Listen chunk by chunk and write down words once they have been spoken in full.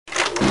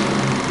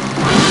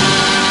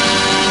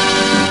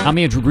I'm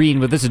Andrew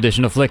Green with this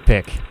edition of Flick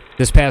Pick.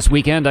 This past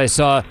weekend, I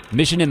saw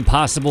Mission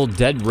Impossible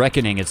Dead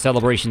Reckoning at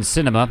Celebration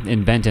Cinema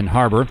in Benton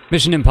Harbor.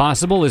 Mission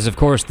Impossible is, of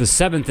course, the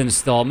 7th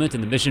installment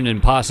in the Mission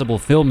Impossible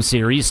film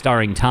series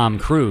starring Tom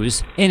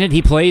Cruise. In it,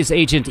 he plays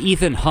Agent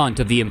Ethan Hunt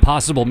of the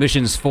Impossible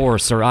Missions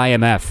Force, or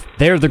IMF.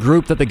 They're the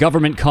group that the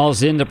government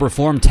calls in to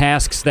perform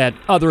tasks that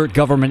other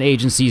government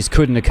agencies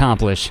couldn't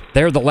accomplish.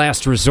 They're the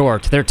last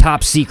resort. They're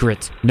top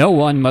secret. No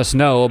one must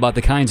know about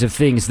the kinds of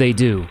things they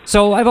do.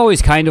 So I've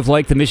always kind of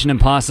liked the Mission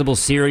Impossible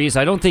series.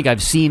 I don't think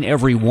I've seen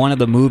every one of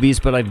the movies,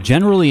 but I've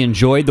generally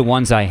enjoyed the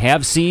ones I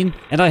have seen,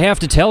 and I have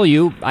to tell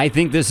you, I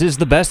think this is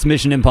the best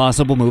Mission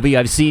Impossible movie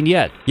I've seen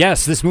yet.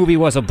 Yes, this movie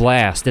was a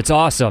blast. It's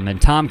awesome,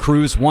 and Tom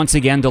Cruise once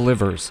again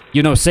delivers.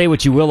 You know, say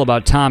what you will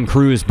about Tom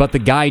Cruise, but the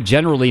guy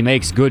generally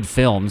makes good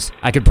films.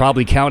 I could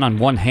probably count on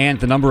one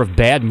hand the number of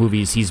bad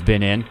movies he's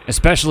been in,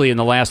 especially in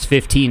the last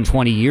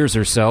 15-20 years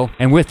or so,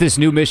 and with this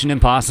new Mission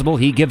Impossible,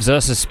 he gives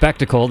us a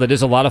spectacle that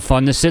is a lot of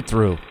fun to sit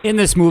through. In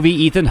this movie,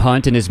 Ethan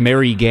Hunt and his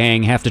merry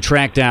gang have to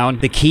track down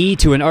the key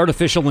to an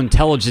artificial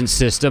intelligence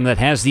system that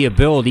has the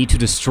ability to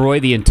destroy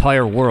the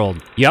entire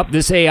world. Yup,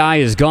 this AI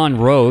has gone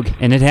rogue,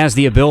 and it has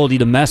the ability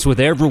to mess with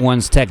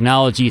everyone's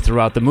technology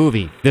throughout the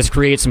movie. This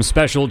creates some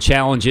special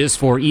challenges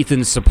for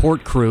Ethan's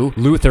support crew,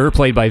 Luther,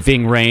 played by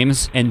Ving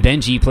Rhames, and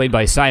Benji, played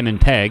by Simon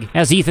Pegg,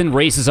 as Ethan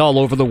races all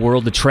over the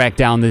world to track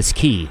down this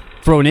key.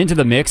 Thrown into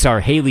the mix are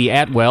Haley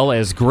Atwell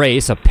as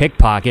Grace, a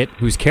pickpocket,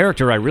 whose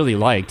character I really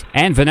liked,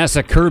 and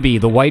Vanessa Kirby,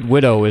 the White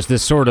Widow, as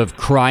this sort of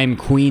crime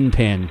queen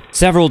pin.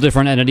 Several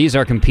different entities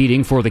are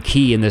competing for the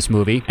key in this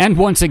movie, and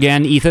once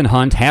again, Ethan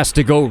Hunt has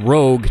to go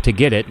rogue to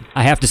get it.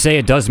 I have to say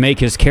it does make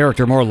his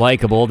character more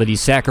likable that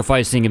he's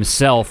sacrificing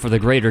himself for the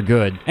greater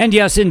good. And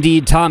yes,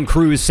 indeed, Tom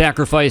Cruise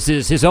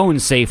sacrifices his own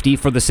safety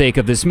for the sake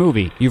of this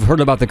movie. You've heard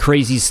about the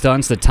crazy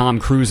stunts that Tom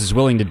Cruise is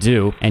willing to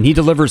do, and he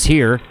delivers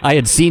here. I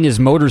had seen his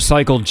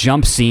motorcycle jump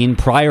scene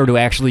prior to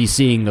actually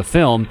seeing the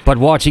film, but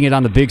watching it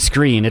on the big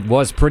screen, it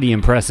was pretty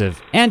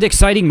impressive. And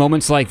exciting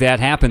moments like that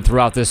happen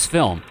throughout this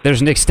film. There's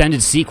an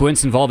extended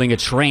sequence involving a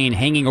train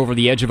hanging over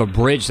the edge of a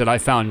bridge that I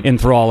found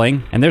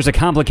enthralling, and there's a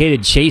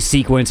complicated chase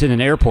sequence in an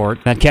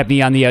airport that kept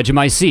me on the edge of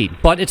my seat.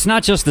 But it's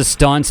not just the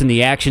stunts and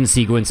the action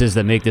sequences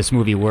that make this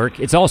movie work,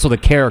 it's also the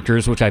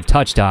characters, which I've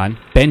touched on.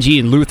 Benji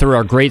and Luther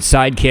are great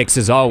sidekicks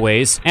as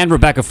always, and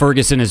Rebecca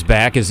Ferguson is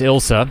back as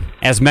Ilsa.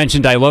 As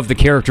mentioned, I love the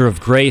character of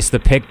Grace, the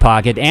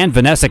pickpocket, and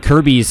Vanessa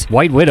Kirby's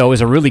White Widow is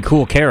a really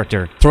cool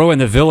character. Throw in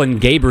the villain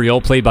Gabriel,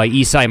 played by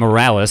Esai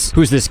Morales,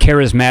 who's this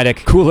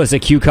charismatic,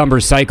 cool-as-a-cucumber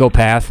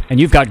psychopath, and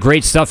you've got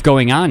great stuff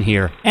going on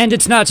here. And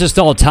it's not just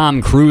all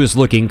Tom Cruise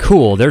looking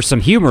cool, there's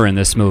some humor in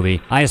this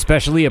movie. I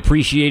especially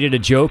appreciated a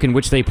joke in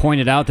which they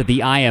pointed out that the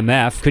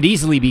IMF could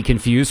easily be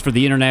confused for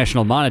the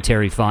International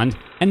Monetary Fund.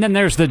 And then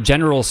there's the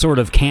general sort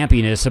of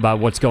campiness about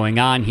what's going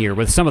on here,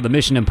 with some of the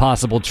Mission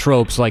Impossible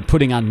tropes like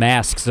putting on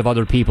masks of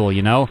other people,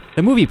 you know?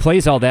 The movie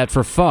plays all that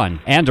for fun,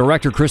 and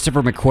director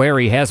Christopher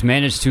McQuarrie has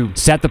managed to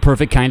set the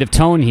perfect kind of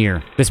tone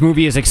here. This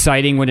movie is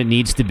exciting when it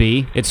needs to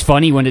be, it's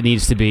funny when it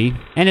needs to be,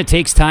 and it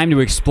takes time to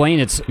explain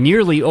its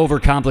nearly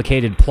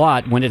overcomplicated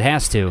plot when it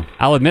has to.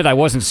 I'll admit I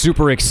wasn't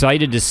super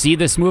excited to see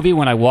this movie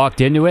when I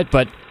walked into it,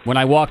 but when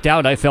I walked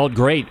out, I felt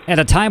great. At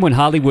a time when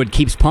Hollywood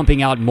keeps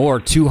pumping out more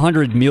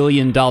 $200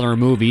 million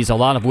movies, a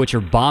lot of which are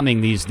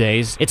bombing these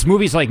days, it's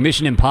movies like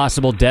Mission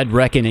Impossible Dead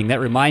Reckoning that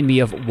remind me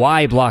of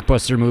why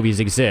blockbuster movies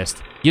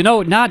exist. You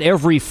know, not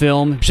every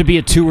film should be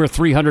a $200 or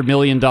 $300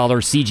 million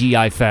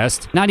CGI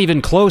fest. Not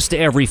even close to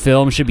every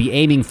film should be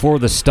aiming for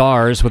the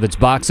stars with its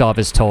box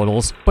office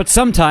totals. But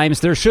sometimes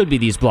there should be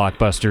these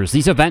blockbusters,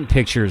 these event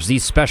pictures,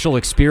 these special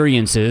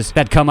experiences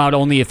that come out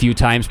only a few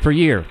times per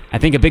year. I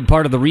think a big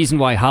part of the reason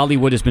why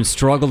Hollywood has been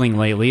struggling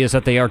lately is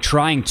that they are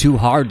trying too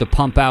hard to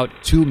pump out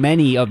too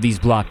many of these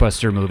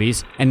blockbuster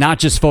movies and not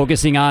just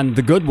focusing on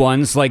the good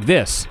ones like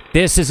this.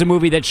 This is a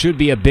movie that should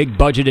be a big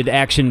budgeted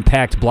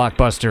action-packed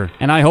blockbuster,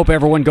 and I hope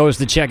everyone goes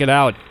to check it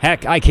out.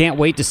 Heck, I can't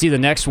wait to see the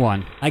next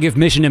one. I give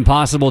Mission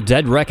Impossible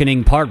Dead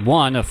Reckoning Part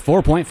 1 a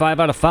 4.5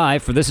 out of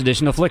 5 for this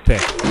edition of Flick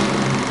Pick.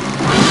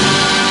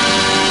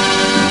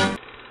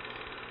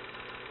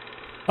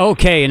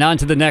 Okay, and on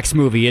to the next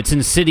movie. It's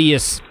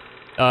Insidious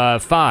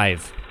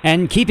 5.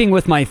 And keeping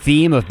with my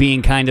theme of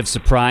being kind of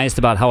surprised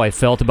about how I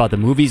felt about the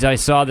movies I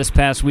saw this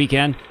past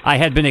weekend, I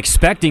had been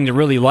expecting to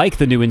really like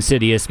the new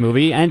Insidious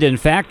movie, and in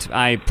fact,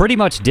 I pretty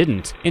much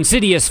didn't.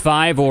 Insidious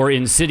 5, or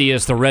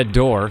Insidious the Red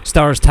Door,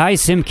 stars Ty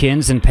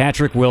Simpkins and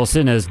Patrick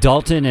Wilson as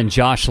Dalton and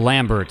Josh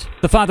Lambert,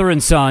 the father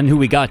and son who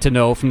we got to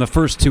know from the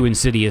first two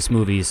Insidious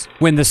movies.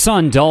 When the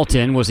son,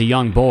 Dalton, was a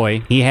young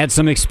boy, he had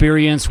some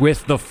experience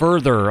with the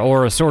Further,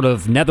 or a sort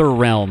of nether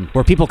realm,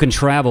 where people can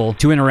travel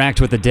to interact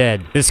with the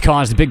dead. This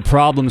caused big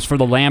problems for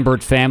the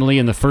Lambert family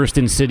in the first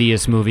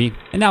Insidious movie,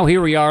 and now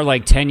here we are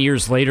like 10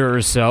 years later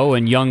or so,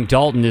 and young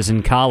Dalton is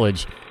in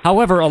college.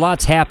 However, a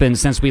lot's happened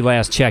since we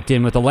last checked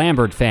in with the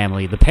Lambert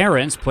family. The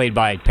parents, played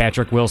by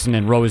Patrick Wilson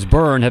and Rose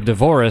Byrne, have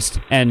divorced,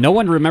 and no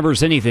one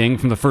remembers anything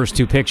from the first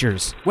two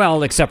pictures.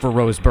 Well, except for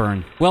Rose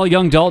Byrne. Well,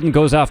 young Dalton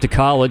goes off to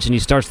college and he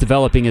starts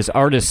developing his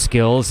artist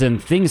skills,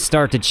 and things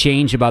start to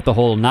change about the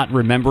whole not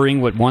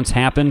remembering what once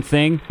happened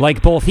thing.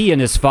 Like both he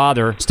and his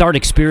father start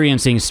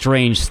experiencing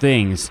strange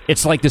things.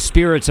 It's like the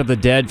spirits of the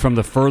dead from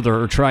the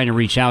further are trying to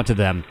reach out to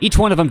them. Each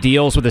one of them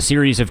deals with a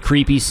series of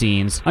creepy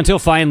scenes, until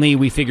finally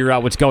we figure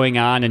out what's going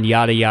on and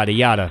yada yada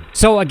yada.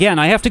 So again,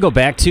 I have to go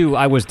back to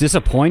I was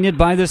disappointed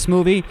by this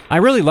movie. I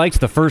really liked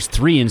the first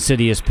 3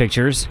 Insidious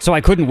pictures, so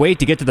I couldn't wait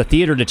to get to the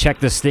theater to check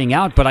this thing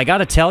out, but I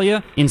gotta tell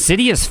you,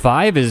 Insidious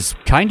 5 is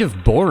kind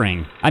of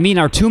boring. I mean,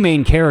 our 2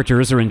 main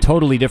characters are in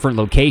totally different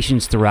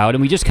locations throughout,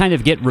 and we just kind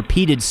of get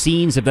repeated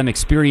scenes of them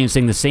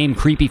experiencing the same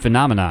creepy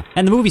phenomena.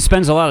 And the movie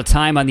spends a lot of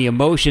time on the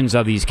emotions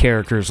of these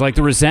characters, like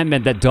the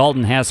resentment that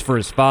Dalton has for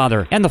his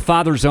father, and the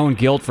father's own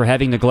guilt for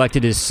having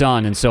neglected his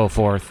son, and so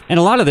forth. And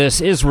a lot of this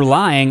is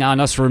relying on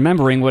us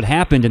remembering what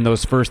happened in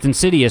those first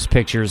Insidious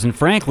pictures, and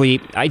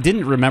frankly, I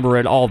didn't remember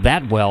it all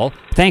that well.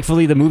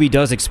 Thankfully, the movie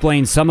does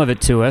explain some of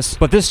it to us,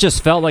 but this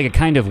just felt like a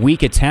kind of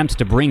weak attempt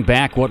to bring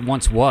back what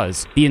once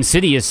was. The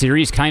Insidious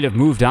series kind of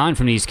moved on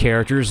from these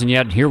characters, and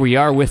yet here we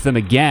are with them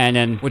again,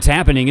 and what's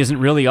happening isn't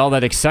really all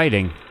that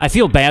exciting. I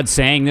feel bad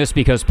saying this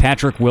because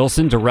Patrick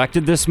Wilson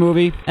directed this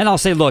movie, and I'll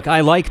say, look, I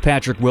like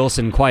Patrick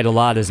Wilson quite a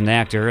lot as an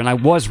actor, and I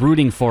was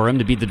rooting for him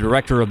to be the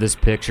director of this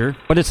picture,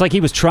 but it's like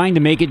he was trying to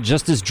make it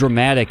just as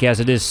dramatic as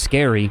it is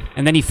scary,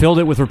 and then he filled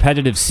it with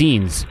repetitive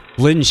scenes.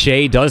 Lynn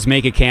Shay does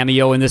make a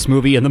cameo in this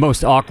movie in the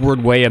most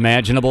awkward way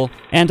imaginable,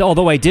 and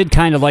although I did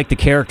kind of like the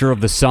character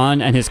of the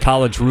son and his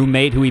college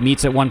roommate who he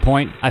meets at one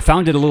point, I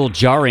found it a little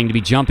jarring to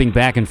be jumping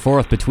back and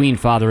forth between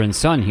father and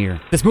son here.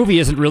 This movie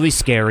isn't really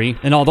scary,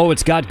 and although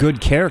it's got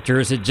good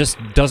characters, it just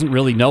doesn't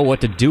really know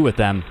what to do with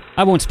them.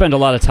 I won't spend a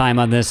lot of time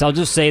on this, I'll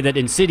just say that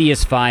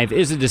Insidious 5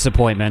 is a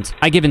disappointment.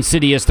 I give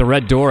Insidious The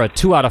Red Door a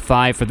 2 out of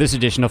 5 for this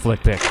edition of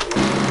Flick Pick.